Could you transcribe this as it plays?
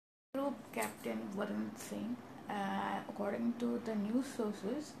Group Captain Varun Singh, according to the news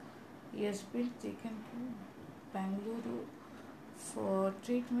sources, he has been taken to Bangalore for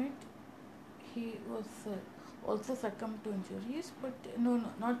treatment. He was also succumbed to injuries, but no,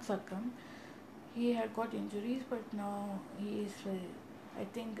 not succumbed. He had got injuries, but now he is, I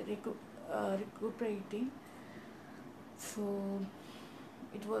think, recuperating. So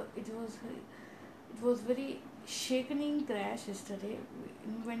it was very shaking crash yesterday.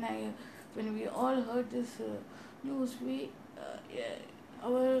 When I when we all heard this news, we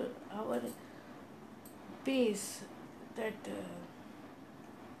our base that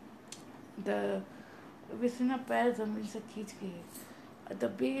the within a पैर जमीन से खींच के the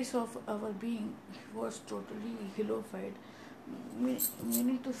base of our being was totally hillified,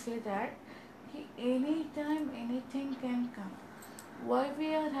 meaning to say that anytime anything can come. Why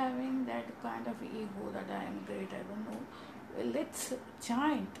we are having that kind of ego that I am great, I don't know. Well, let's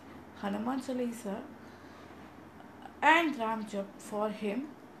chant Hanuman Chalisa and Ram Jap for him,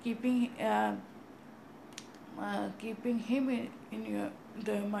 keeping him in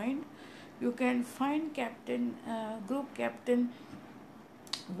your mind. You can find Group Captain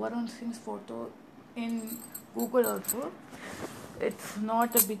Varun Singh's photo in Google also. It's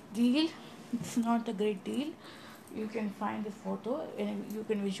not a big deal. It's not a great deal. You can find the photo and you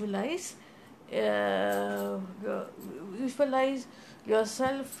can visualize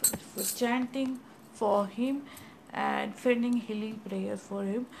yourself chanting for him and sending healing prayers for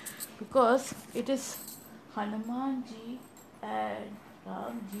him, because it is Hanuman ji and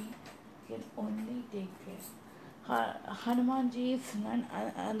Ram ji can only take care. Hanuman ji is none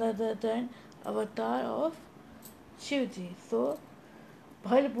other than avatar of Shivji. So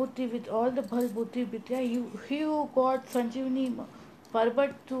Bhal Bhuti, with all the Bhal Bhuti Vidya, he who got Sanjeevani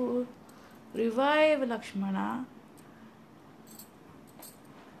Parbat to revive Lakshmana.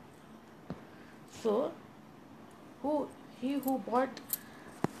 So he who bought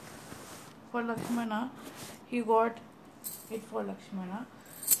for Lakshmana, he got it for Lakshmana.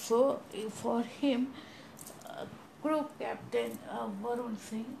 So for him, Group Captain Varun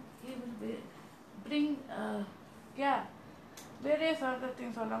Singh, he will bring various other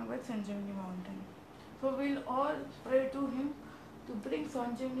things along with Sanjeevani Mountain. So we'll all pray to him to bring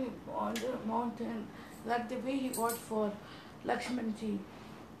Sanjeevani on the mountain, like the way he got for Lakshmanji.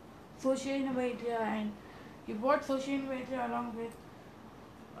 Soshena Vaidya, and he brought Soshena Vaidya along with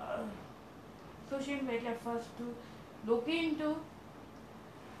Soshena Vaidya first to look into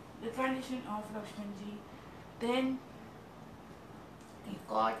the condition of Lakshmanji. Then he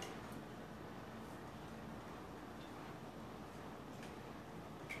got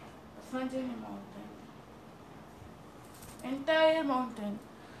Sanjeevani Mountain, entire mountain,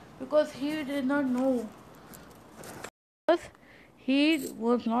 because he did not know, because he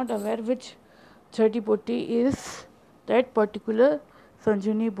was not aware which Chhati Bhuti is that particular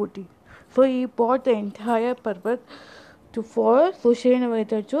Sanjeevani Bhuti. So he bought the entire Parvat for Soshena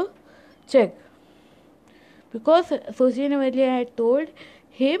Vaidya to check, because Soshena Vaidya had told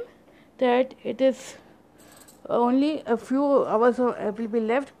him that it is only a few hours will be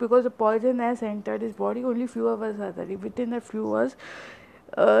left, because the poison has entered his body. Only few hours are there. Within a few hours,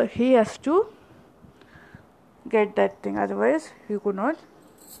 he has to get that thing. Otherwise, he could not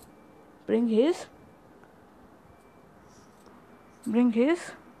bring his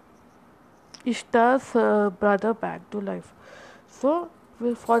Ishta's brother back to life. So,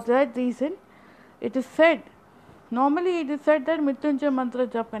 for that reason, it is said. Normally, it is said that Mrityunjay mantra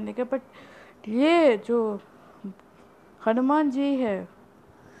jap करने के, but ये जो हनुमान जी है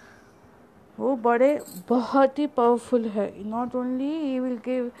वो बहुत ही powerful है. Not only he will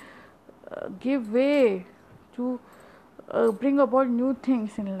give way to bring about new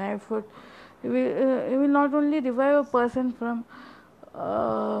things in life. He will not only revive a person from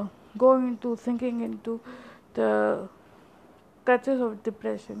sinking into the clutches of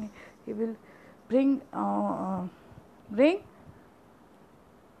depression. He will bring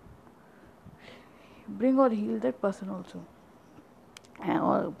or heal that person also,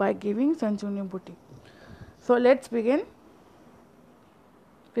 or by giving Sanjeevani Bhuti. So let's begin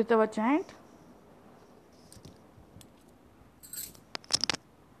with our chant.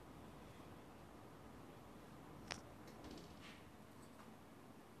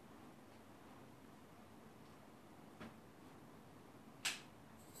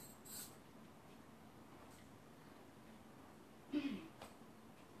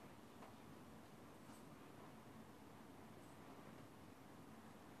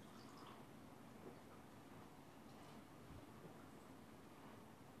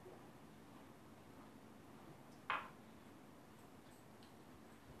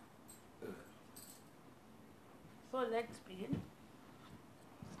 So let's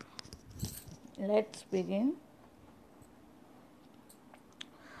begin.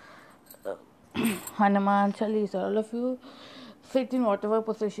 Hanuman Chalisa. All of you sit in whatever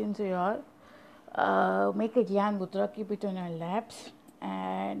positions you are. Make a Gyan Mudra, keep it on your laps,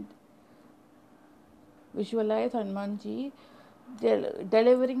 and visualize Hanumanji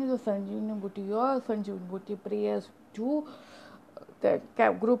delivering the Sanjeevani Bhuti, your Sanjeevani Bhuti prayers to the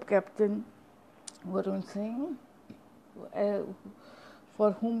group captain Varun Singh,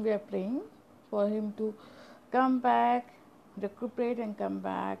 for whom we are praying, for him to come back, recuperate and come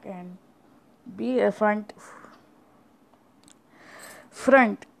back and be a front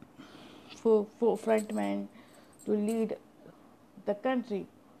man to lead the country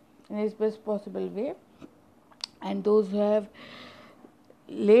in his best possible way. And those who have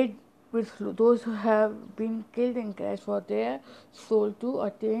those who have been killed in crash, for their soul to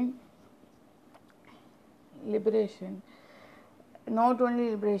attain liberation. Not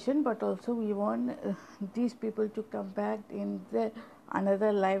only liberation, but also we want these people to come back in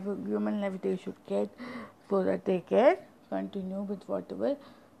another life, human life they should get, so that they can continue with whatever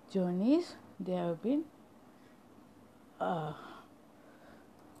journeys they have been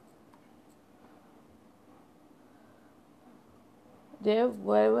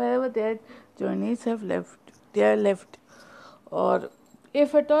wherever their journeys they are left, or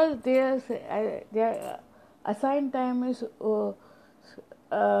if at all their assigned time is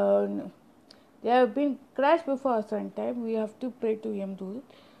they have been crashed before assigned time, we have to pray to him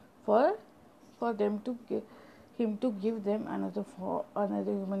for them to him to give them another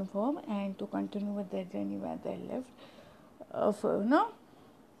human form and to continue with their journey where they left,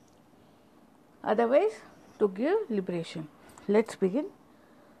 otherwise to give liberation. Let's begin.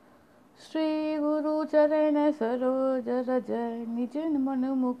 Shri Guru Charan Saroj Raj Nijan Man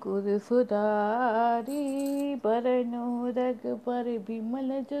Mukur Sudari Barano Rag Par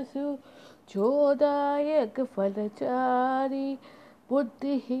Bimal Jasu Chodayak Falachari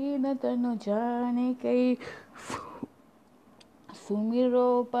Buddhihina Tanu Jane Kai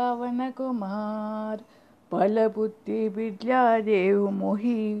Sumiro Pavana Kumar Pala Buddhi Vidya Dev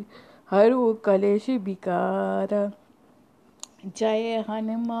Mohi Haru Kaleshi Bikara जय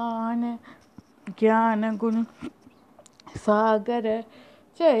हनुमान ज्ञान गुण सागर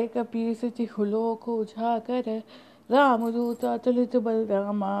जय कपीस तिहुलोक उजागर रामदूत अतुलित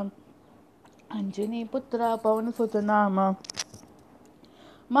बलरामा अंजनी पुत्रा पवन सुत नामा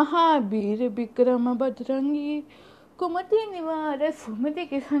महावीर विक्रम बजरंगी कुमति निवार सुमति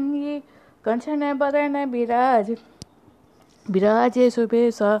के संगी कंचन बरन विराजे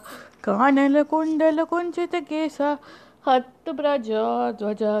सुबेसा कानन कुंडल कुंचित केसा हत ब्रजा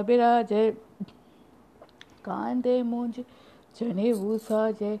ध्वजा विराजे कांदे मुंज जने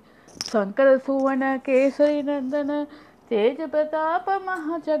साजे शंकर सुवन केसरी नंदन तेज प्रताप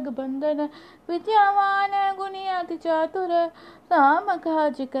महाजगबंदन विद्यावान गुणियाति चातुर राम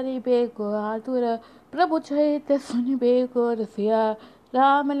काज करिबे को आतुर प्रभु चरित सुनिबे को रसिया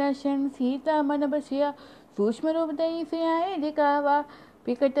राम लक्ष्मण सीता मन बसिया सूक्ष्म रूप दई से आए दिखावा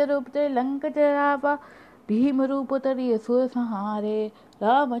विकट रूप दे लंक जरावा भीम रूप धरि असुर संहारे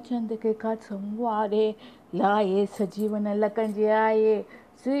रामचंद्र के काज संवारे लाए सजीवन लखन जी आए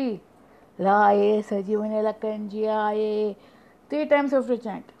श्री लाए सजीवन लखन जी आए 3 times of the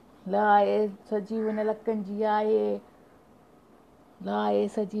chant लाए सजीवन लखन जी आए लाए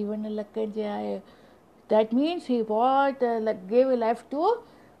सजीवन लखन जी आए. That means he gave a life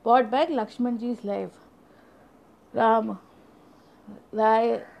bought back Lakshman ji's life. Ram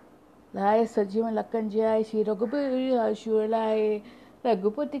लाए सजीवन लखन जी आए श्री रघुबीर हर्षुर लाए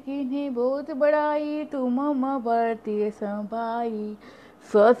रघुपति की ने बहुत बड़ाई तुम वर्ती संभाई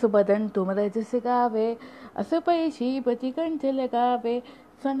स्वस्थ बदन तुम रजस गावे अस पै श्रीपति कंठ लगावे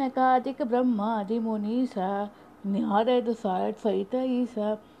सनकादिक ब्रह्मादि मुनीसा नारद सारद सहित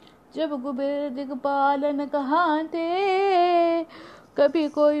ईसा जब कुबेर दिगपालन कहाँ थे कभी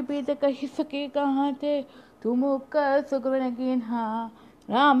कोई भी कही सके कहाँ थे तुम उपकर सुग्रन कीन्हा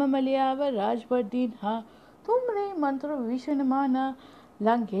राम मलियावर राजभर दीन्हा तुमने मंत्र विष्ण माना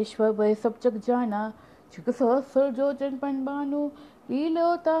लंकेश्वर भय सब जग जाना जुग सहस्र जो जन पन बानु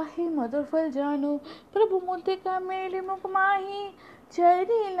लीलो ताहि मधुर फल जानू प्रभु मुद्रिका मेले मुख माही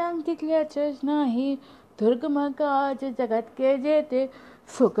चरी लंक टिकलिया चज नाही दुर्गम काज जगत के जेते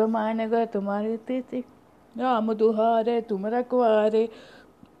सुख मानगा तुम्हारे तेते राम दुहारे तुम रखवारे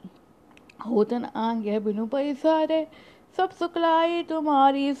होतन आंगे बिनु पैसारे सब सुखलाई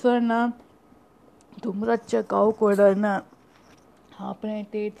तुम्हारी सरना तुम रक्षकाओ को डरना अपने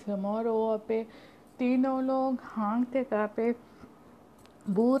तेज समारोह पे तीनों लोग हाँकते कापे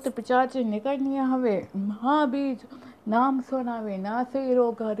भूत पिचाच निकट नहीं आवे, महाबीज नाम सुनावे, नासे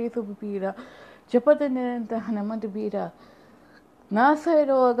रोग हरि सुख पीरा, जपत निरंतर हनुमत बीरा। नासै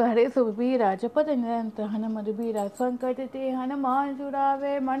रोग हरे सुबीरा, जपत निरंतर हनुमत बीरा। संकट ते हनुमान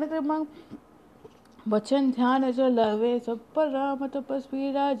छुड़ावे, मन क्रमं वचन ध्यान जो लावे। सब पर राम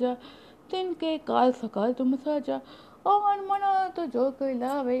तपस्वी राजा, तिनके काल सकाल तुम साजा। और मनो तो जो कोई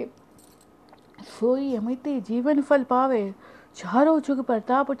लावे, सोई अमित जीवन फल पावे। चारों जुग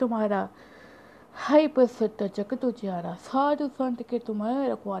प्रताप तुम्हारा, है प्रसिद्ध जगत उजियारा। साधु संत के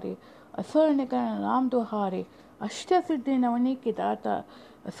तुम्हारे रखवारे, असुर निकरण राम दुहारे। अष्ट सिद्धि नवनी के दाता,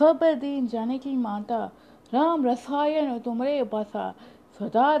 सब दीन जाने की माता। राम रसायन तुमरे बसा,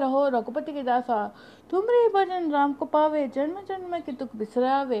 सदा रहो रघुपति के दासा। तुमरे भजन राम को पावे, जन्म जन्म के दुख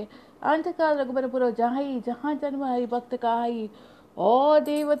बिसरावे। अंत काल रघुबर पुरो जाहि, जहाँ जन्म हरि भक्त कहाई। ओ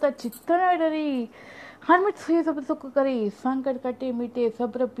देवता चित्तन डरी, हनुमत से सब सुख करी। संकट कटे मिटे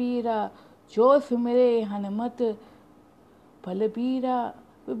सब्र पीरा, जो सुमिरे हनुमत बलबीरा।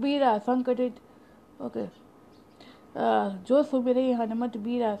 बीरा संकट, ओके, जो सुमिरे हनुमत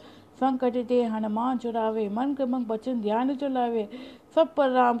बीरा। संकट ते हनुमान छुड़ावे, मन क्रमं वचन ध्यान जो लावे। सब पर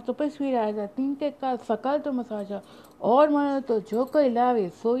राम तपस्वी राजा, तिनके काल सकल तुम साजा। और मन तो जो कोई लावे,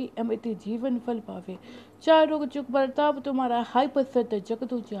 सोई अमित जीवन फल पावे। चारों जुग प्रताप तुम्हारा, हाय प्रसिद्ध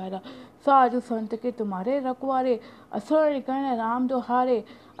जगत उजियारा। साधु संत के तुम्हारे रखवारे, असुर निकरण राम दुहारे।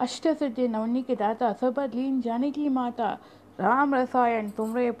 अष्ट सिद्धि नवनी के दाता, सब लीन जाने की माता। राम रसायन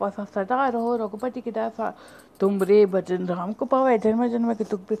तुमरे पासा, सदा रहो रघुपति के दासा। तुमरे भजन राम को पावे, जन्म जन्म के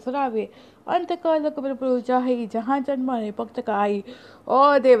दुख बिसरावे। अंत काल रघुबर पुर जाहि, जहाँ जन्म हरि भक्त कहाई।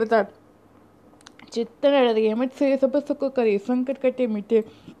 और देवता चित्तन डरी, अमित से सब सुख करी। संकट कटे मिटे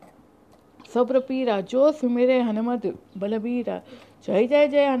सब्र पीरा, जो सुमिरे हनुमत बलबीरा। जय जय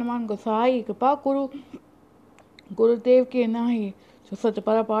जय हनुमान गोसाई, कृपा गुरु गुरुदेव के नाही। जो सत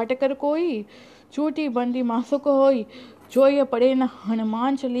पर पाठ कर कोई, चूटी बंदी मासुक होई। जो ये पढ़े न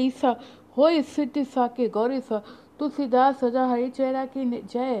हनुमान चालीसा, होई सिद्धि साके गौरी सा। तुलसीदास सदा हरि चेहरा की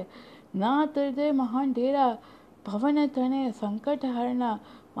जय, नाथ हृदय महान डेरा। भवन तने संकट हरना,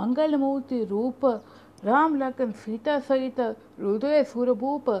 मंगल मूर्ति रूप। राम लखन सीता सहित, हृदय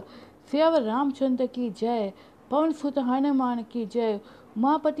सुरभूप। सियावर रामचंद्र की जय, पवन सुत हनुमान की जय।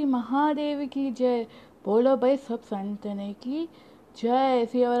 उमापति महादेव की जय, बोलो भाई सब संतन की जय।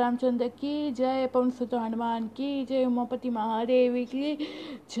 सियावर रामचंद्र की जय, पवन सुत हनुमान की जय। उमापति महादेव की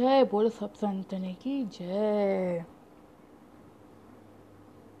जय, बोलो सब संतन की जय।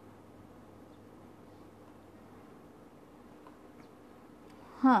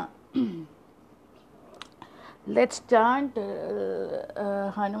 हाँ, let's chant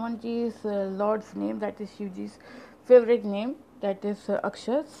Hanumanji's Lord's name, that is Shivji's favorite name, that is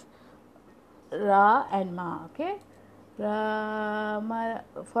Akshars, Ra and Ma, okay? Rama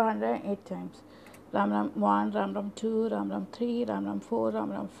 408 times. Ram Ram 1, Ram Ram 2, Ram Ram 3, Ram Ram 4,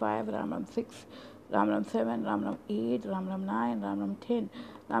 Ram Ram 5, Ram Ram 6, Ram Ram 7, Ram Ram 8, Ram Ram 9, Ram Ram 10,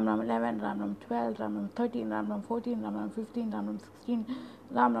 Ram Ram 11, Ram Ram 12, Ram Ram 13, Ram Ram 14, Ram Ram 15, Ram Ram 16,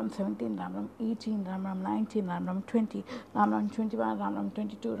 Ram Ram 17, Ram Ram 18, Ram Ram 19, Ram Ram 20, Ram Ram 21, Ram Ram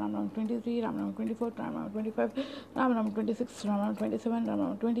 22, Ram Ram 23, Ram Ram 24, Ram Ram 25, Ram Ram 26, Ram Ram 27, Ram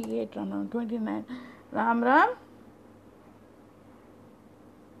Ram 28, Ram Ram 29, Ram Ram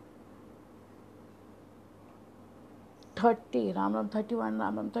 30, Ram Ram 31,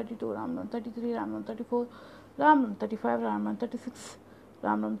 Ram Ram 32, Ram Ram 33, Ram Ram 34, Ram Ram 35, Ram Ram 36,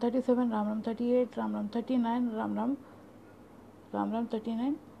 Ram Ram 37, Ram Ram 38, Ram Ram 39, Ram Ram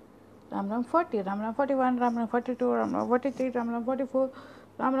 39, Ram Ram 40, Ram Ram 41, Ram Ram 42, Ram Ram 43, Ram Ram 44,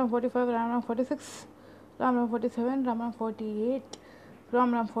 Ram Ram 45, Ram Ram 46, Ram Ram 47, Ram Ram 48,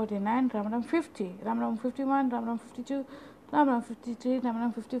 Ram Ram 49, Ram Ram 50, Ram Ram 51, Ram Ram 52, Ram Ram 53, Ram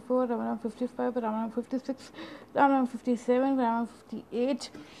Ram 54, Ram Ram 55, Ram Ram 56, Ram Ram 57, Ram Ram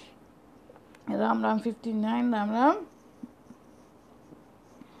 58, Ram Ram 59, Ram Ram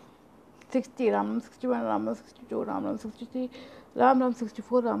 60, Ram Ram 61, Ram Ram 62, Ram Ram 63, Ram Ram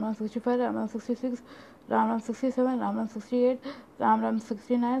 64, Ram Ram 65, Ram Ram 66, Ram Ram 67, Ram Ram 68, Ram Ram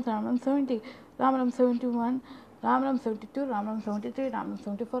 69, Ram Ram 70, Ram Ram 71, Ram Ram 72, Ram Ram 73, Ram Ram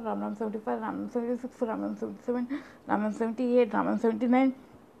 74, Ram Ram 75, Ram Ram 76, Ram Ram 77, Ram Ram 78, Ram Ram 79,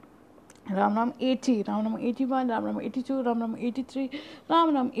 Ram Ram 80, Ram Ram 81, Ram Ram 82, Ram Ram 83,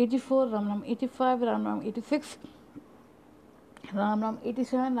 Ram Ram 84, Ram Ram 85, Ram Ram 86, Ram Ram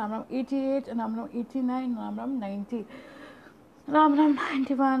 87, Ram Ram 88, Ram Ram 89, Ram Ram 90, Ram Ram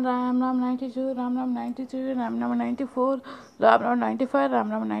 91, Ram Ram 92, Ram Ram 93, Ram Ram 94, Ram Ram 95,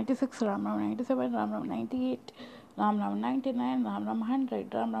 Ram Ram 96, Ram Ram 97, Ram Ram 98, Ram Ram 99, Ram Ram 100,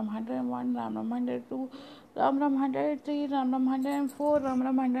 Ram Ram 101, Ram Ram 102, Ram Ram 103, Ram Ram 104, Ram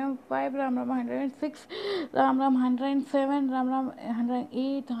Ram 105, Ram Ram 106, Ram Ram 107, Ram Ram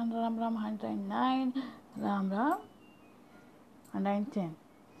 108, Ram Ram 109, Ram Ram 110.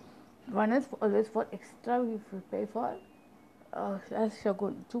 One is always for extra, we will pay for as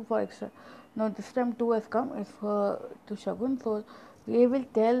Shagun, 2 for extra. Now this time 2 has come, it's for to Shagun, so we will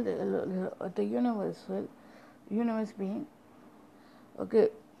tell the universe being, okay,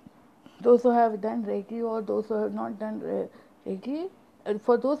 those who have done Reiki or those who have not done Reiki,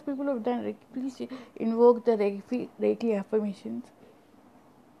 for those people who have done Reiki, please invoke the Reiki affirmations.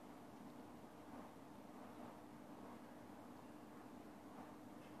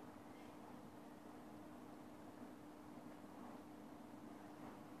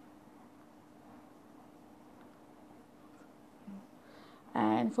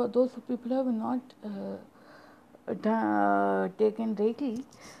 And for those people who have not taken Reiki,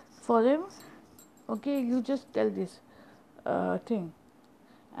 for them, okay, you just tell this thing.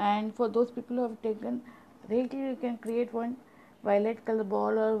 And for those people who have taken Reiki, you can create one violet color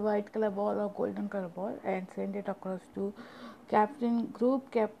ball or white color ball or golden color ball and send it across to Group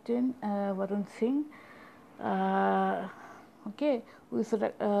Captain Varun Singh, okay, who is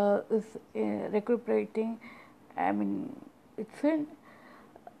recuperating. I mean, it's in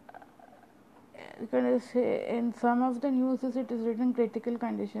in some of the news it is written critical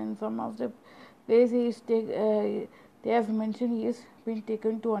condition. Some of the places they have mentioned he is been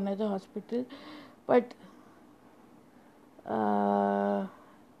taken to another hospital, but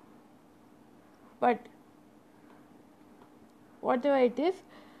whatever it is,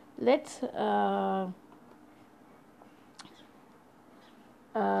 let's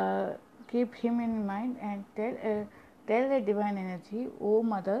keep him in mind and tell the divine energy, oh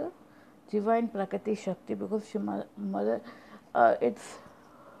mother, divine Prakriti Shakti, because she mother, it's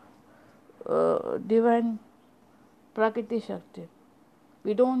divine Prakriti Shakti.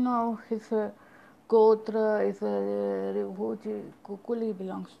 We don't know his Gotra, his Kukul he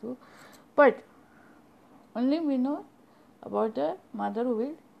belongs to, but only we know about the mother who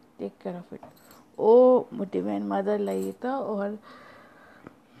will take care of it. Oh, divine mother Lalita or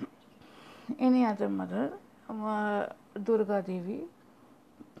any other mother, Durga Devi,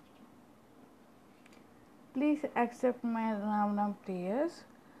 please accept my Ram Ram prayers,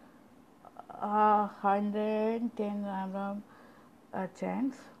 110 Ram Ram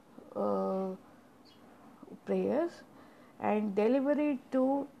chants, prayers, and deliver it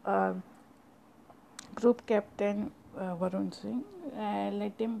to Group Captain Varun Singh.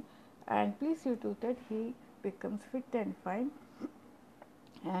 Let him, and please see to that he becomes fit and fine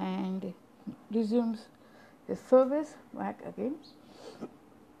and resumes his service back again,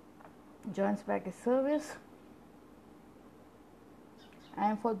 joins back his service.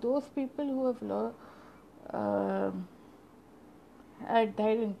 And for those people who have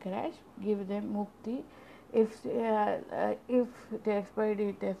died in crash, give them mukti. If the expiry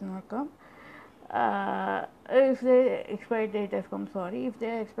date has not come, if the expiry date has come, sorry, if the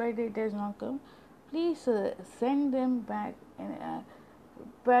expiry date has not come, please send them back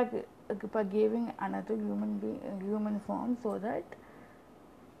by giving another human form, so that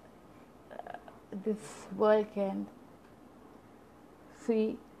this world can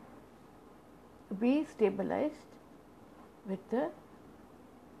be stabilized with the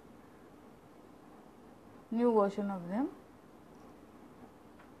new version of them.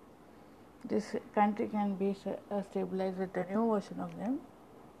 This country can be stabilized with the new version of them.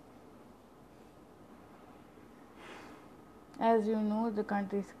 As you know, the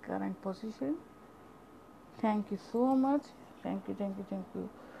country's current position. Thank you so much. Thank you.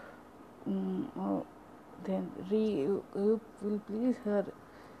 Then you will please hear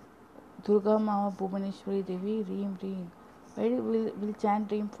Durga Mama Bhuvaneshwari Devi, Reem Reem. We'll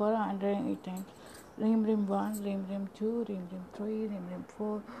chant Reem for 108 times. Reem Reem 1, Reem Reem 2, Reem Reem 3, Reem Reem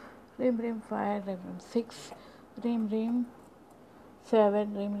 4, Reem Reem 5, Reem Reem 6, Reem Reem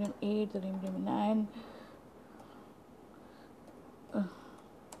 7, Reem Reem 8, Reem Reem 9,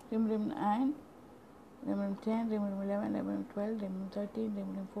 Reem Reem 9, Reem Reem 10, Reem Reem 11, Reem Reem 12, Reem Reem 13,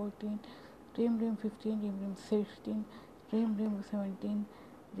 Reem Reem 14, Reem Reem 15, Reem Reem 16, Reem Reem 17,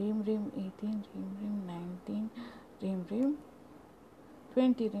 Reem Reem 18, Reem Reem 19, Reem Reem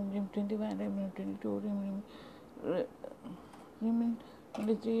 20, Reem Reem 21, Reem Reem 22, Reem Reem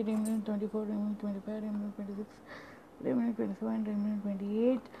 23, Reem Reem 24, Reem Reem 25, Reem Reem 26, Reem Reem 27, Reem Reem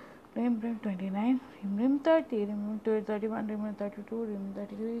 28, Reem Reem 29, Reem Reem 30, Reem Reem 31, Reem Reem 32, Reem Reem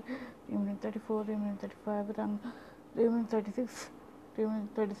 33, Reem Reem 34, Reem Reem 35, Reem Reem 36, Reem Reem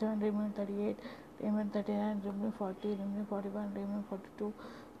 37, Reem Reem 38, Reem Reem 39, Reem Reem 40, Reem Reem 41, Reem Reem 42,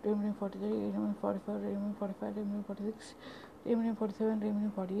 Remaining 43, remaining 44, remaining 45, remaining 46, remaining 47,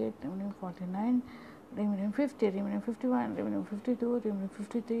 remaining 48, remaining 49, remaining 50, remaining 51, remaining 52, remaining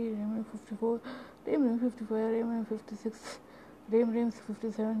 53, remaining 54, remaining 55, remaining 56, remaining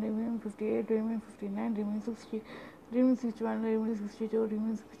 57, remaining 58, remaining 59, remaining 60, remaining 61, remaining 62,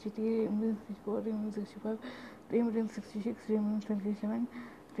 remaining 63, remaining 64, remaining 65, remaining 66, remaining 27,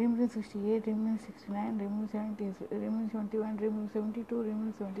 remaining 68, remaining 69, remaining 70, remaining 71, remaining 72,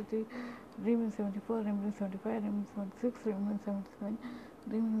 remaining 73, remaining 74, remaining 75, remaining 76, remaining 77,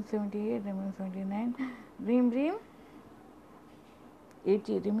 remaining 78, remaining 79, remaining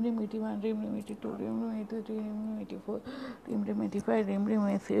 80, remaining 81, remaining 82, remaining 83, remaining 84, remaining 85, remaining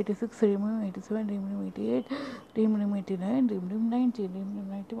 86, remaining 87, remaining 88, remaining 89, remaining 90, remaining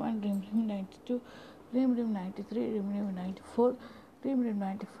 91, remaining 92, remaining 93, remaining 94, remaining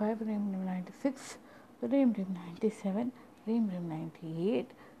 95, remaining 96, remaining 97, remaining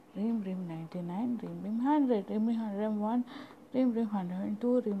 98, remaining 99, remaining 100, remaining 101, remaining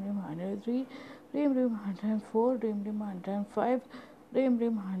 102, remaining 103, remaining 104, remaining 105,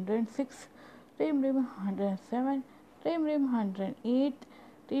 remaining 106, remaining 107, remaining 108,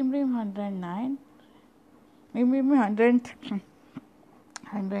 remaining 109, remaining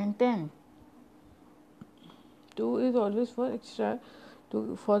 110. 2 is always for extra,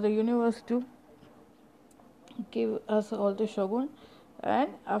 for the universe to give us all the shogun.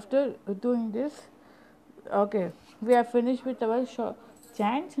 And after doing this, okay, we are finished with our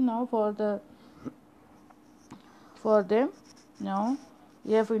chants. Now for them, now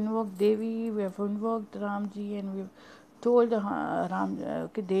we have invoked Devi, we have invoked Ramji, and we've told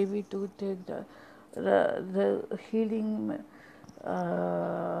Devi to take the healing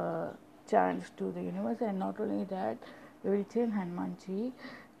chants to the universe. And not only that, we will tell Hanumanji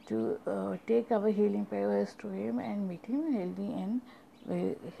to take our healing powers to him and make him healthy,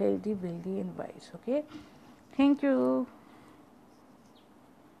 wealthy, and wise. Okay, thank you.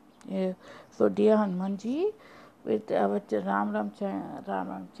 Yeah. So, dear Hanumanji, with our Ram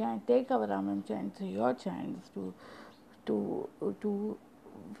chant, take our Ram chant to your chants to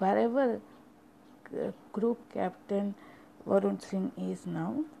wherever group captain Varun Singh is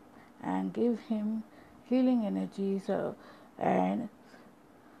now, and give him healing energies and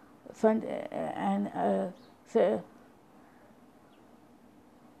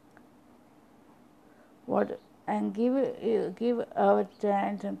what and give our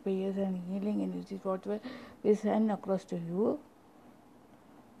chants and prayers and healing energies whatever we send across to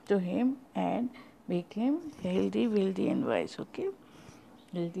him, and make him healthy, wealthy, and wise. Okay,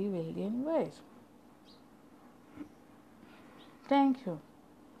 healthy, wealthy, and wise. Thank you.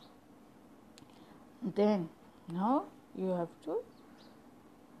 Then now you have to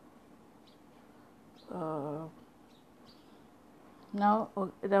now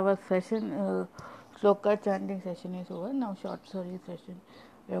our session sloka chanting session is over. Now short story session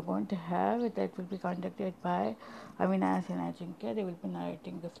we are going to have that will be conducted by Avinash and Ajinkya. They will be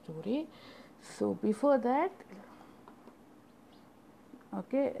narrating the story. So before that,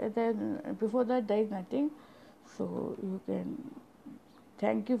 okay, then before that there is nothing. So you can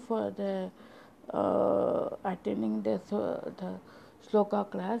thank you for the attending the sloka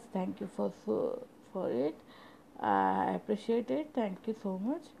class. Thank you for it. I appreciate it. Thank you so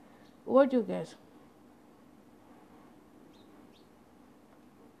much. What do you guys?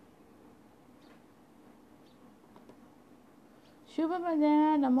 शुभ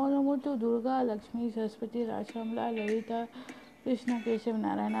मध्याह्न. Namo Namo to Durga Lakshmi Saraswati राजकमला Lalita Krishna Keshav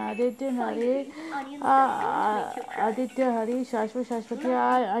Narayan Aditya Hari शाश्वत शाश्वती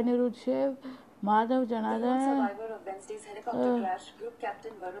Anirudh Shiv Madhav Janardan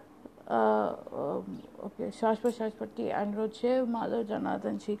okay, Shashwat Shashwati, Anirudh Shiv, Madhav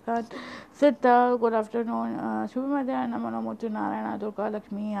Janardhan Shrikant, Siddha, good afternoon, Shubhamadhyaya, Namo Namo to Narayana, Durga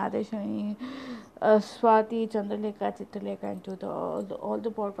Lakshmi, Adeshani, Swati, Chandralekha, Chitralekha, and to all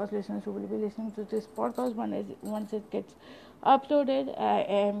the podcast listeners who will be listening to this podcast once it gets uploaded. I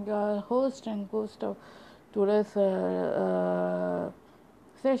am your host and ghost of today's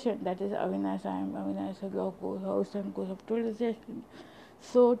session, that is Avinash. I am Avinash, your host and ghost of today's session.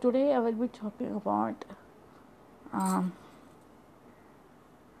 So today I will be talking about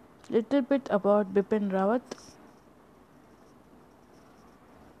little bit about Bipin Rawat.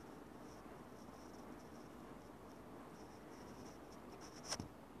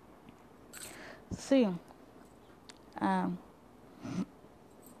 See,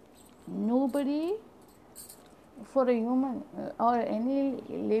 nobody for a human or any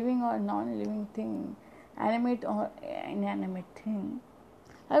living or non-living thing, animate or inanimate thing,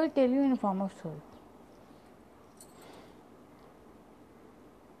 I will tell you in a form of soul.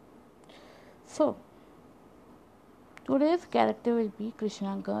 So today's character will be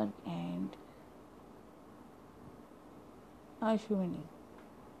Krishna Garg and Ashwini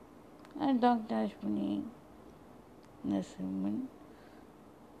and Dr. Ashwini Narasimhan.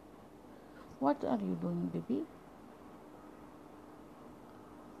 What are you doing, baby?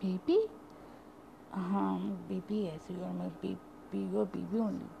 Baby? Baby, yes, you are my baby, your baby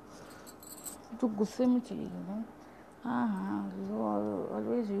only. तो गुस्से में चली गई ना. हाँ, so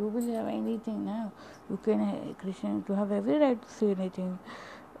always you will have anything now. You can, Krishna, to have every right to say anything.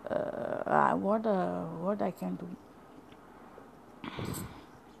 What I can do.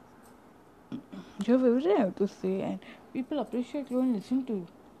 You have every right to say, and people appreciate you and listen to you.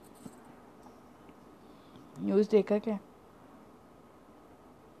 News देखा क्या?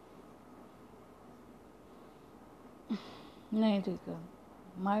 नहीं देखा.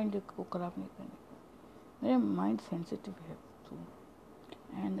 Mind को खराब नहीं करने का. मेरा माइंड सेंसिटिव है तो,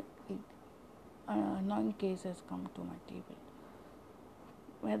 and annoying case has come to my table.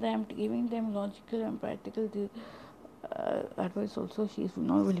 Whether I am giving them logical and practical advice also, she is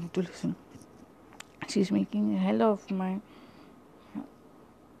not willing to listen. She is making a hell of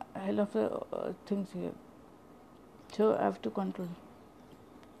things here. So I have to control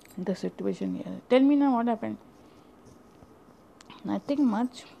the situation here. Tell me now what happened. Nothing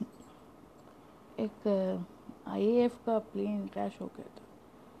much. एक IAF का plane crash हो गया था.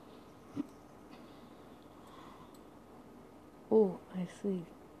 Oh, I see.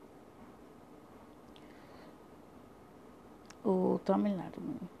 Oh, Tamil Nadu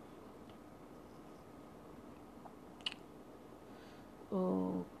में.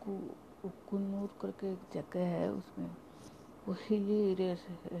 कुन्नूर करके एक जगह है, उसमें वो हिली एरिया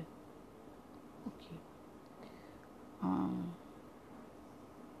से है. Okay.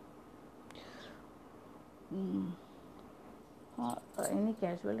 Any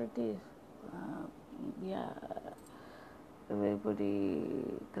casualties? Yeah, everybody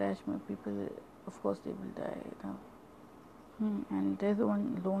crash. My people, of course, they will die now. And there's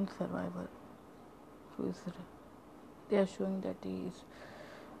one lone survivor who is. They are showing that he is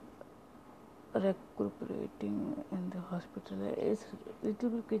recuperating in the hospital. It's a little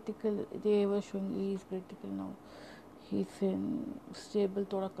bit critical. They were showing he is critical now. He's in stable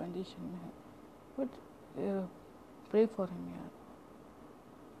थोड़ा condition में है. But pray for him यार.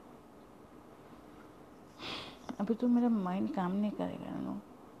 अभी तो मेरा mind काम नहीं करेगा ना.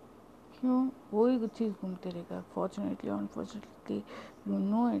 क्यों? वही कुछ चीज़ घूमते रहेगा. Fortunately or unfortunately, you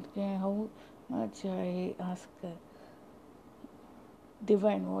know it. How much I ask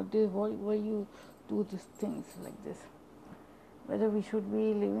divine, why you do these things like this? Whether we should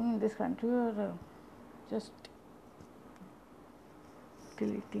be living in this country or just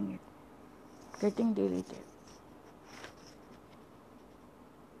deleting it, getting deleted.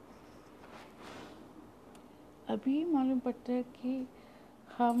 अभी मालूम पड़ता है कि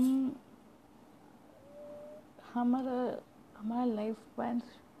हमारा life span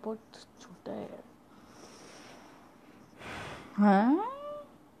बहुत छोटा है. हाँ?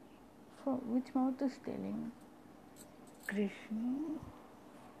 For which mouth is telling? Krishna?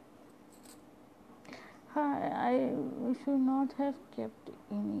 I should not have kept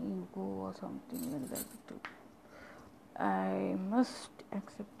any ego or something like that. I must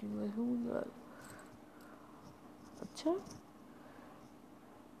accept you as who you are. अच्छा,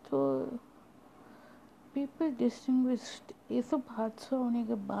 तो people distinguished, ये सब हादसा होने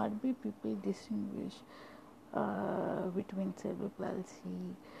के बाद भी people distinguish between cerebral palsy,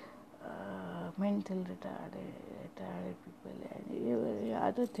 mental retarded people and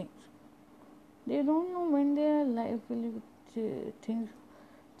other things. They don't know when their life will things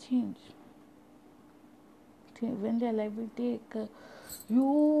change. When their life will take a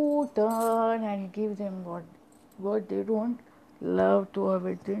U-turn and give them what they don't love to or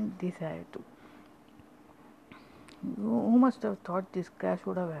didn't desire to. Who must have thought this crash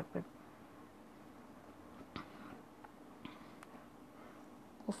would have happened?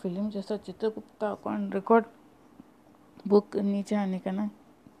 वो film जैसा Chitragupta account record book नीचे आने का ना,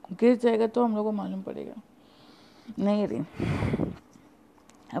 गिर जाएगा तो हम लोग को मालूम पड़ेगा. नहीं रे,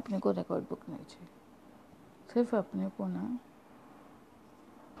 अपने को रिकॉर्ड बुक नहीं चाहिए. सिर्फ अपने को ना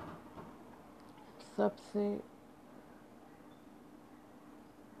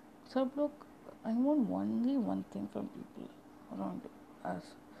सब लोग. I want only one thing from people around us,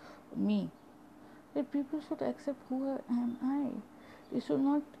 me, that people should accept who am I. They should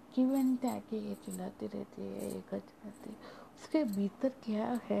not give and tag के ये चिल्लाते रहते हैं, ये करते रहते हैं. उसके भीतर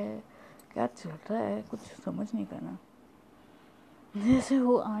क्या है, क्या चल रहा है, कुछ समझ नहीं करना. जैसे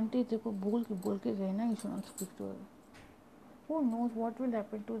वो आंटी तेरे को बोल के गए ना, you should not speak to her. who knows what will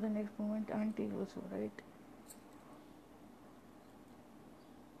happen to the next moment. Auntie also, right?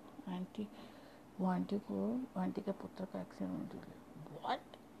 Auntie वो आंटी को आंटी के पुत्र का एक्सीडेंट हो गया. व्हाट?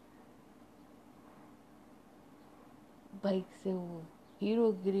 बाइक से वो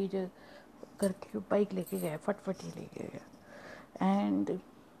हीरोगिरी करके बाइक लेके गया, फटफट ही लेके गया. And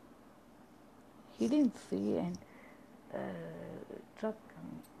he didn't see and truck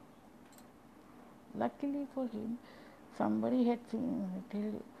coming. Luckily for him, somebody had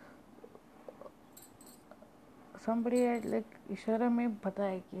seen. Somebody had like इशारा में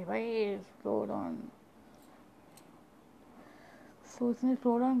बताया कि भाई स्लो डाउन. सो उसने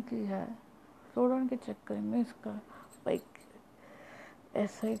स्लो डाउन किया. स्लो डाउन के चक्कर में उसका बाइक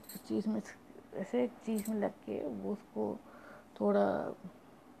ऐसे एक चीज़ में लग के वो उसको थोड़ा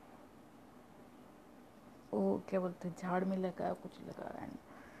वो क्या बोलते हैं झाड़ में लगा कुछ लगा. And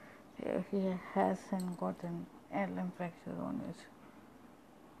he has and got an airline fracture on his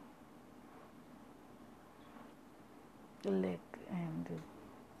leg.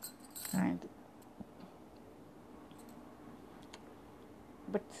 And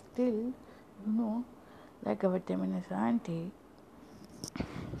but still, like our Temin's auntie,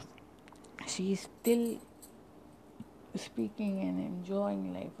 she is still speaking and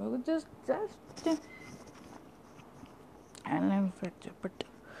enjoying life. I was just airline fracture, but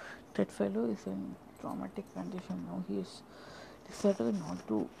that fellow is in traumatic condition now. He is decided not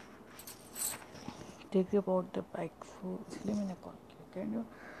to take about the bike, so इसलिए मैंने call किया. Can you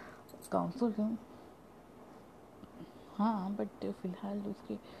council him? हाँ, but फिलहाल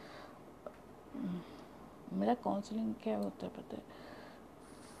उसके मेरा counselling क्या होता है पता है?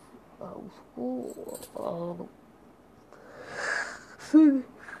 उसको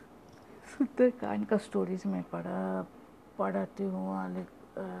सुंदरकांड का स्टोरीज में पढ़ाती हूँ, लाइक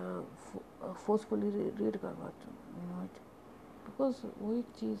फोर्सफुली रीड करवाती हूँ. बिकॉज वो एक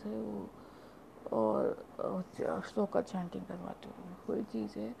चीज़ है वो. और श्लोक का चैंटिंग करवाती हूँ. वही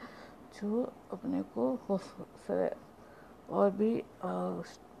चीज़ है जो अपने को और भी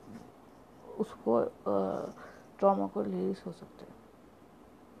उसको ट्रॉमा को रिलीज हो सकते हैं.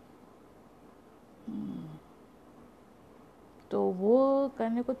 तो वो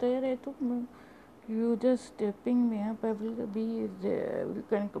करने को तैयार है तो you just ping me up. I will be there. We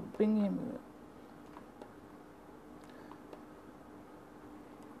can bring him.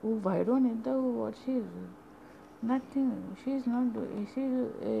 Oh, why don't you know what she's nothing. She's not doing.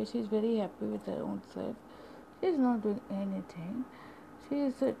 She's very happy with her own self. She's not doing anything. She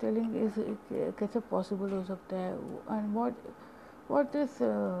is telling is कैसे possible हो सकता है and what is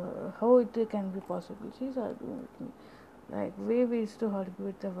how it can be possible. She's arguing with me. Like we used to argue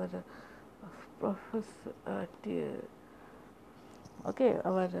with our professor. Okay,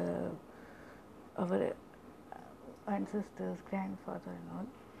 our ancestors, grandfather, and all.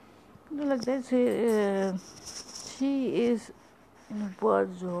 Like that, she is in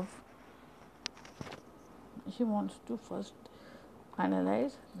words of. She wants to first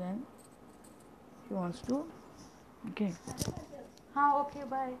analyze, then she wants to. Okay. Okay,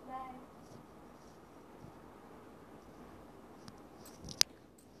 bye.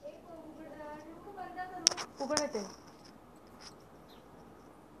 उघडते.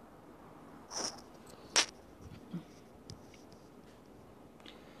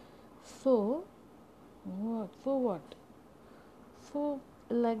 So what? So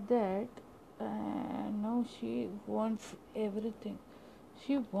like that, now she wants everything.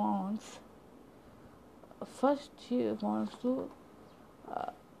 She wants first. She wants to.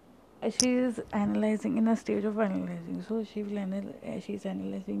 She is analyzing in a stage of analyzing. So she will she's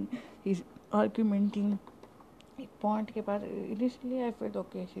analyzing. He's argumenting. Point के बाद initially I felt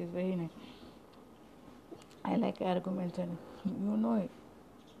okay. She is very nice. I like arguments and you know it.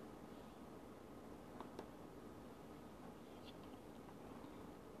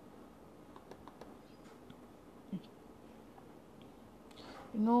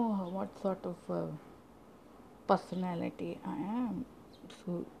 You know what sort of personality I am.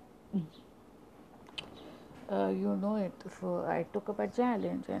 So you know it. So I took up a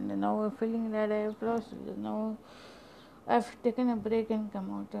challenge and now I'm feeling that I have lost it. Now I've taken a break and come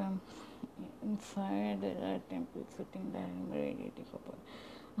out inside a temple sitting there and meditating upon.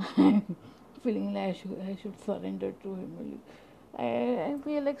 Feeling like I should surrender to him. I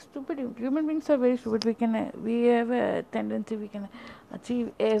feel like stupid. Human beings are very stupid. We have a tendency we can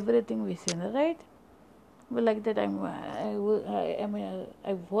achieve everything we say, right? But like that, I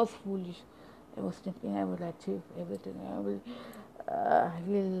was foolish. I was thinking I will achieve everything. I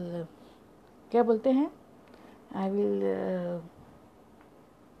will क्या बोलते हैं? I will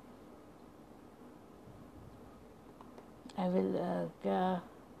I will क्या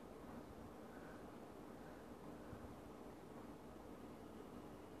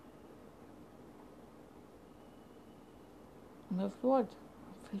what?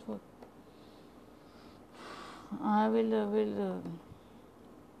 What? I will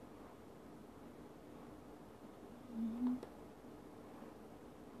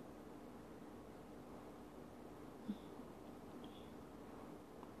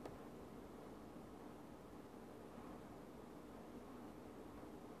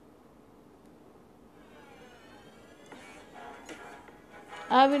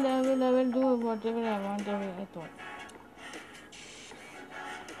I will do whatever I want. I thought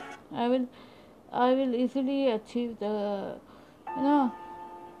I will I will easily achieve the you know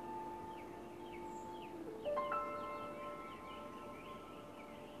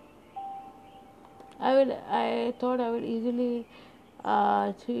I thought I will easily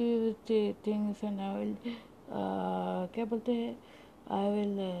achieve the things and I will क्या बोलते हैं I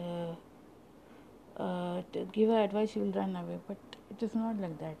will to give her advice she will run away but it is not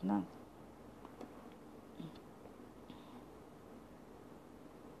like that no.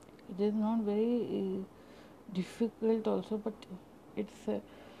 It is not very difficult also but it's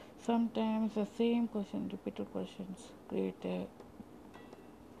sometimes the same question repeated questions create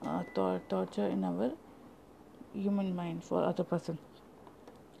torture in our human mind for other person.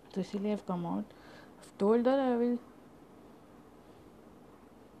 So Silly have come out. I've told her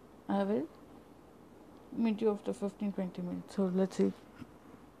I will meet you after 15-20 minutes. So let's see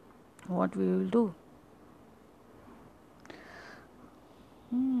what we will do.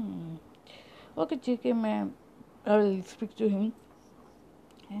 Okay, JK, I will speak to him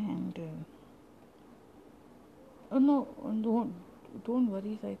and oh no, don't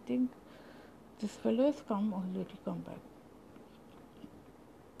worry. I think this fellow has come back.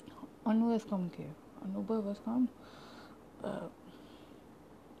 Anu has come here. Anubhav has come. Uh,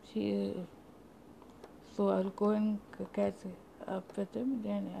 she so I'll go and catch up with him.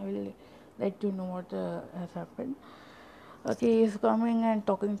 Then I will let you know what has happened. Okay, he's coming and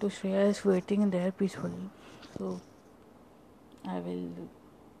talking to Shreya. Is waiting there peacefully. So I will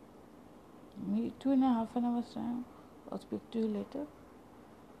meet you in a half an hour's time. I'll speak to you later.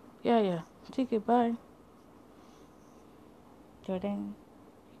 Yeah. ठीक है, bye. Jordan,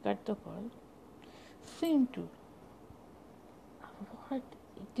 cut the call. Same to what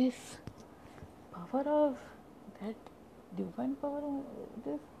this power of that divine power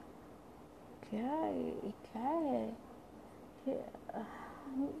this क्या है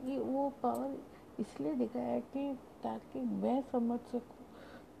ये वो power इसलिए दिखाया कि ताकि मैं समझ सकूं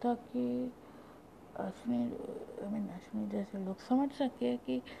ताकि अश्विनी जैसे लोग समझ सके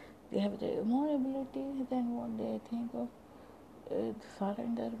कि they have the more ability than what they think of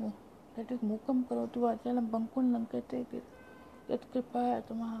surrender that is mukam karoti vachalam bankun lankate यत्कृपाया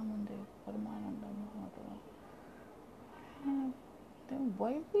महामंडे परमानंदम Mahatma. Then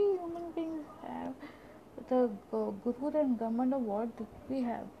why we human beings have the guru and government of what we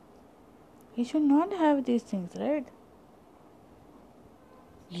have? He should not have these things, right?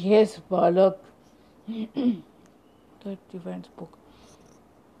 Yes, Balak. The defense book.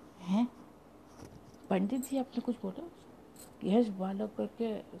 हैं? पंडित जी आपने कुछ बोला? Yes बालक करके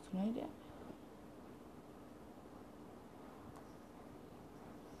सुनाई दिया.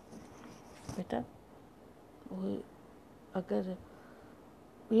 बेटा वो अगर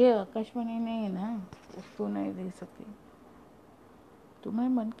ये आकाशवाणी नहीं है ना उसको नहीं दे सकती. तुम्हें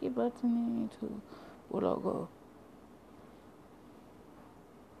मन की बात नहीं तो बोला होगा.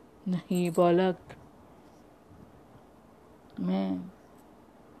 नहीं बालक मैं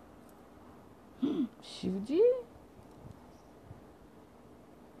शिवजी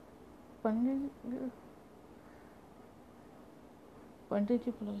पंडित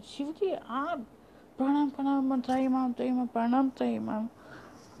जी बोला शिवजी आप प्रणाम प्रणाम त्राई माम प्रणाम त्राई माम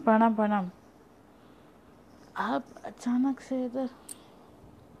प्रणाम. आप अचानक से इधर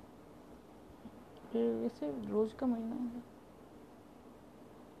वैसे रोज का महीना है.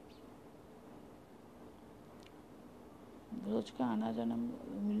 रोज का आना जाना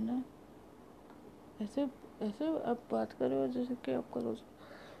मिलना ऐसे ऐसे आप बात कर रहे हो जैसे कि आपका रोज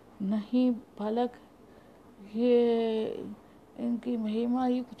नहीं बालक. ये इनकी महिमा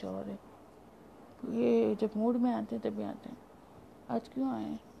ही कुछ और है. ये जब मूड में आते हैं तभी आते हैं. आज क्यों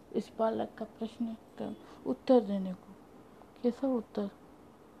आए इस बालक का प्रश्न का उत्तर देने को. कैसा उत्तर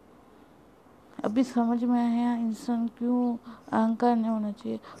अभी समझ में आया. इंसान क्यों अहंकार नहीं होना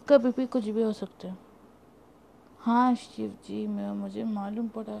चाहिए. कभी भी कुछ भी हो सकता है. हाँ शिव जी मुझे मालूम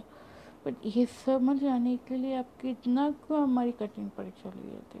पड़ा बट ये समझ आने के लिए आप कितना क्यों हमारी कठिन परीक्षा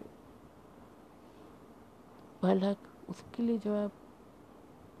लिए थे. बालक उसके लिए जवाब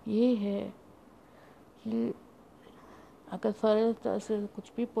ये है कि अगर सरलता से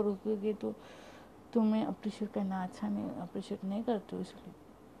कुछ भी परोसोगे तो तुम्हें अप्रिशिएट करना अच्छा नहीं, अप्रिशिएट नहीं करते हो इसलिए।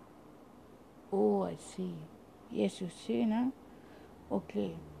 ओ आई सी, यस यू सी ना, ओके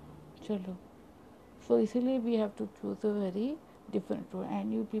चलो। सो इसीलिए we have to choose a very different role,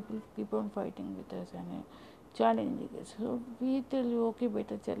 and you people keep on fighting with us and challenging us. So we tell you, okay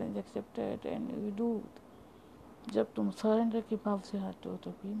better, challenge accepted, and you do। जब तुम surrender के भाव से आते हो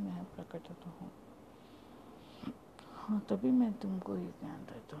तभी मैं प्रकट होता हूँ, हाँ तभी मैं तुमको ये ज्ञान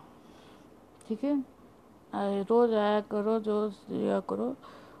देता हूँ, ठीक है। रोज आया करो, रोज दिया करो,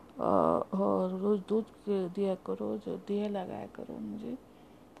 और रोज दूध दिया करो, जो दिया लगाया करो मुझे,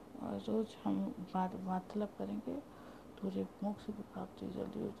 और रोज हम वार्तालाप करेंगे, तुझे मोक्ष की प्राप्ति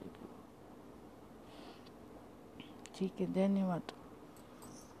जल्दी हो जाएगी, ठीक है। धन्यवाद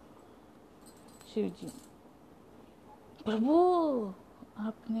शिव जी। प्रभु,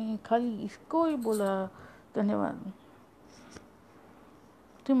 आपने खाली इसको ही बोला धन्यवाद।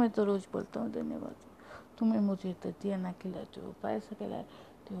 तुम्हें तो रोज बोलता हूँ धन्यवाद। तुम्हें मुझे ततिया ना खिलाते हो, पैसा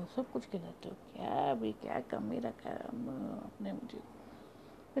खिलाते हो, सब कुछ खिलाते हो, क्या भी क्या कमी रखा है आपने मुझे।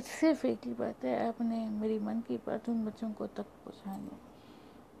 बस सिर्फ एक ही बात है, आपने मेरी मन की बात उन बच्चों को तक पहुँचानी।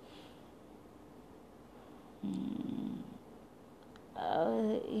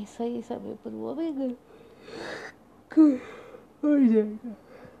 सही समय पर वो भी हो जाएगा,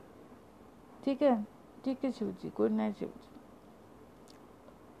 ठीक है। ठीक है शिव जी, गुड नाइट शिव जी,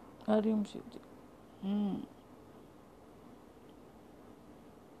 हरिओम शिव जी।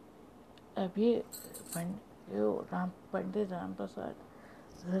 अभी पंडित राम प्रसाद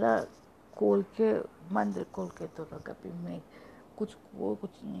ज़रा खोल के, मंदिर खोल के तो रखा। कभी मैं कुछ वो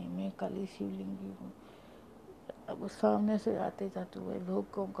कुछ नहीं, मैं काली शिवलिंगी हूँ। अब सामने से आते जाते हुए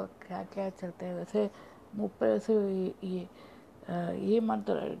लोगों का क्या क्या चलता है, वैसे मुँह पर ऐसे ये मत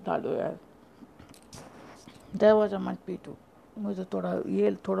डालो यार, दरवाजा मत पीटो, मुझे थोड़ा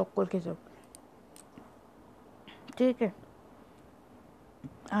ये थोड़ा खोल के जाओ, ठीक है।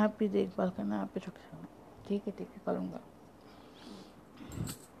 आप भी देखभाल करना, आप भी रक्षा, ठीक है करूँगा।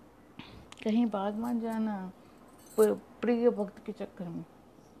 कहीं भाग मान जाना प्रिय भक्त के चक्कर में,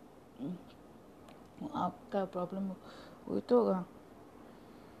 आपका प्रॉब्लम हुई तो होगा।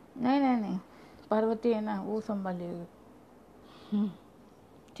 नहीं नहीं नहीं, पार्वती है ना, वो संभालेगी।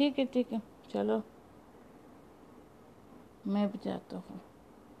 ठीक है चलो, मैं भी जाता हूँ।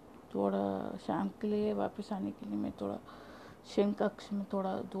 थोड़ा शाम के लिए वापस आने के लिए मैं थोड़ा शंख कक्ष में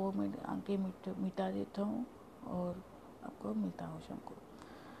थोड़ा 2 मिनट आगे मिटा देता हूँ, और आपको मिलता हूँ शाम को।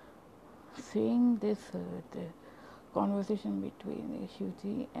 Seeing this the conversation between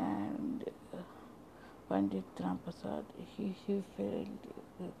Shivji and Pandit Ram Prasad, he felt,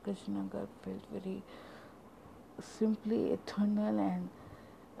 Krishna God felt very simply eternal and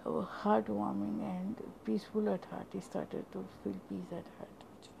heartwarming and peaceful at heart. He started to feel peace at heart,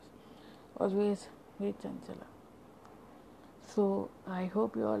 which was always very chanchala. So I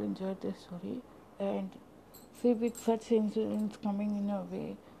hope you all enjoyed this story, and see, with such incidents coming in your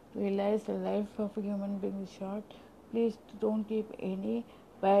way, realize the life of a human being is short. Please don't keep any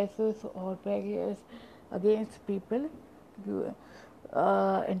biases or barriers against people. You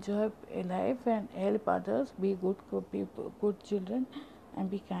enjoy a life and help others. Be good people, good children, and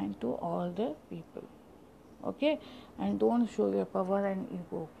be kind to all the people. Okay, and don't show your power and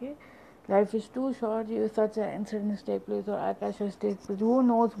ego. Okay, life is too short. You such an incident take place or Akasha take place. Who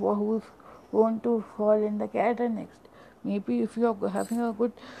knows who's going to fall in the character next? Maybe if you are having a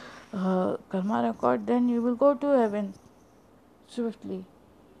good karma record, then you will go to heaven swiftly.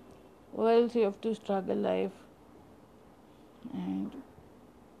 Or else you have to struggle life, and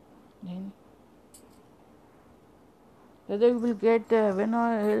then whether you will get heaven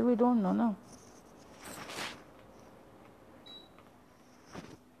or hell, we don't know. No.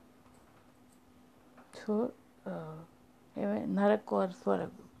 So, Narak or Swarag.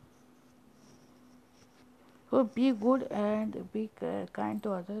 So be good and be kind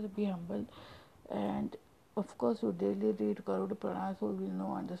to others, be humble, and of course you daily read Garuda Purana, so you will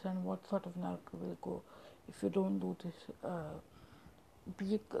know, understand what sort of narc will go if you don't do this.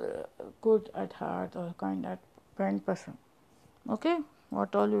 Be good at heart or kind person. Okay,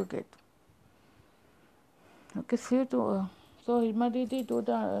 what all you get. Okay, see you to. So Hima Didi do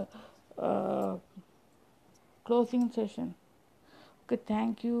the closing session. Okay,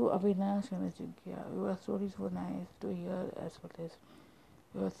 thank you Avinash and Ajinkya. Your stories were nice to hear as well as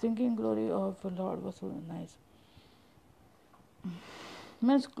your singing glory of the Lord was so nice.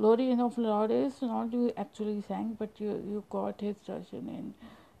 Means glory of the Lord is not you actually sang, but you got his darshan and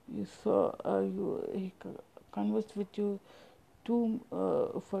you saw conversed with you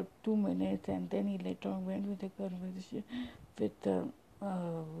for 2 minutes, and then he later on went with the conversation with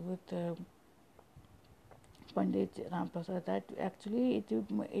Pandit Ramprasad. That actually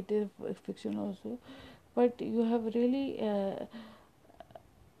it is fiction also, but you have really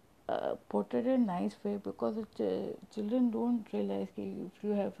portrayed in a nice way, because children don't realize that if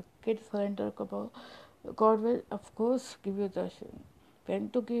you have kids who talk about, God will of course give you darshan. When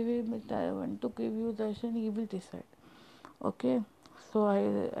to give you darshan, He will decide. Okay, so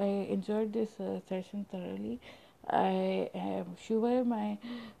I enjoyed this session thoroughly. I am sure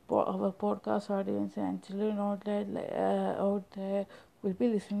our podcast audience and children out there will be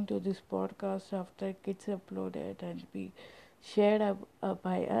listening to this podcast after it gets uploaded and be shared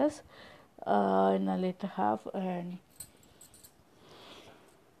by us in a later half, and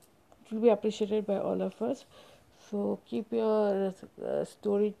it will be appreciated by all of us. So keep your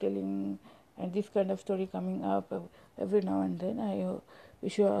storytelling and this kind of story coming up every now and then. I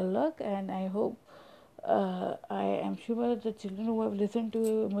wish you all luck, and I hope I am sure the children who have listened to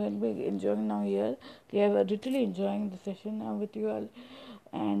will be enjoying now here. They are literally enjoying the session with you all,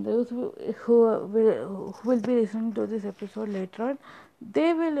 and those who will be listening to this episode later on,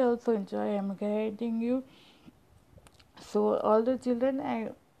 they will also enjoy. I am guiding you. So all the children,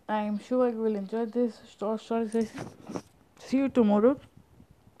 I am sure you will enjoy this short session. See you tomorrow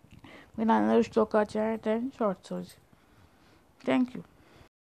with another shloka chant and short stories. Thank you.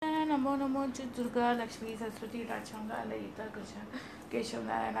 Namo Namo च दुर्गा लक्ष्मी सरस्वती राजंगा ललिता कृष्ण केशव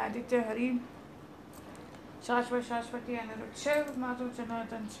नारायण आदित्य हरि शाश्वत शाश्वती अनिरुद्ध माधव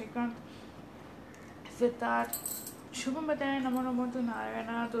जनार्दन श्रीकांत सिद्धार्थ शुभम बताए नमो नमो तो Narayan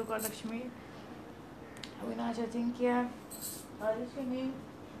Durga Lakshmi Avinash Ajinkya हरिशनी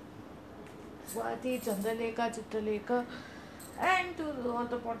Swati Chandralekha Chitralekha and to all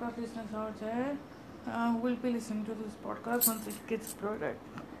the podcast listeners out there who will be listening to this podcast once it gets uploaded.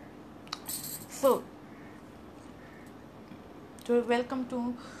 So welcome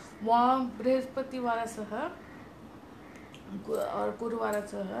to Brihaspati Varasah or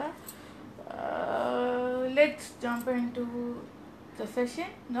Guruvarasah. Let's jump into the session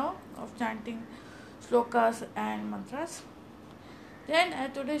now of chanting slokas and mantras.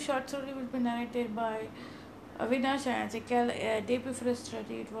 Then today's short story will be narrated by Avinash and day before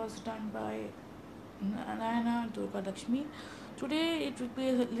yesterday it was done by Narayana Durga Lakshmi. Today it will be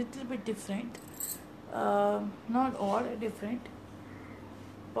a little bit different, not all different,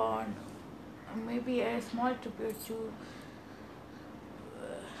 but maybe a small tribute to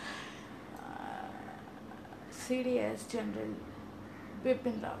CDS General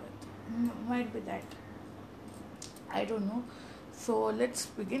Bipin Rawat. Might be that. I don't know. So let's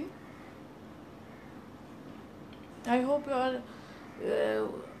begin. I hope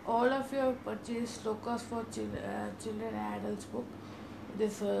all of you have purchased slokas for children and adults book.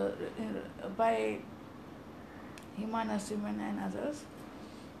 This by Hima Narasimhan and others.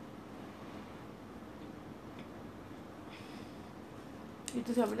 It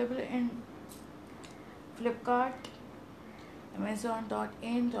is available in Flipkart,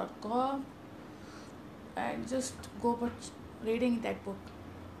 Amazon.in.com, and just go for reading that book.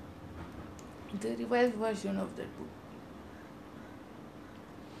 The revised version of that book.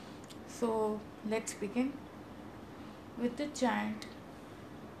 So let's begin with the chant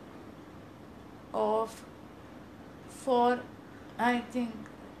of, for I think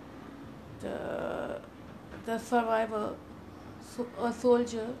the survivor, a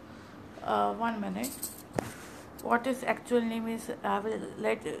soldier, 1 minute. What his actual name is, I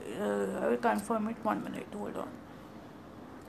will confirm it. 1 minute. Hold on.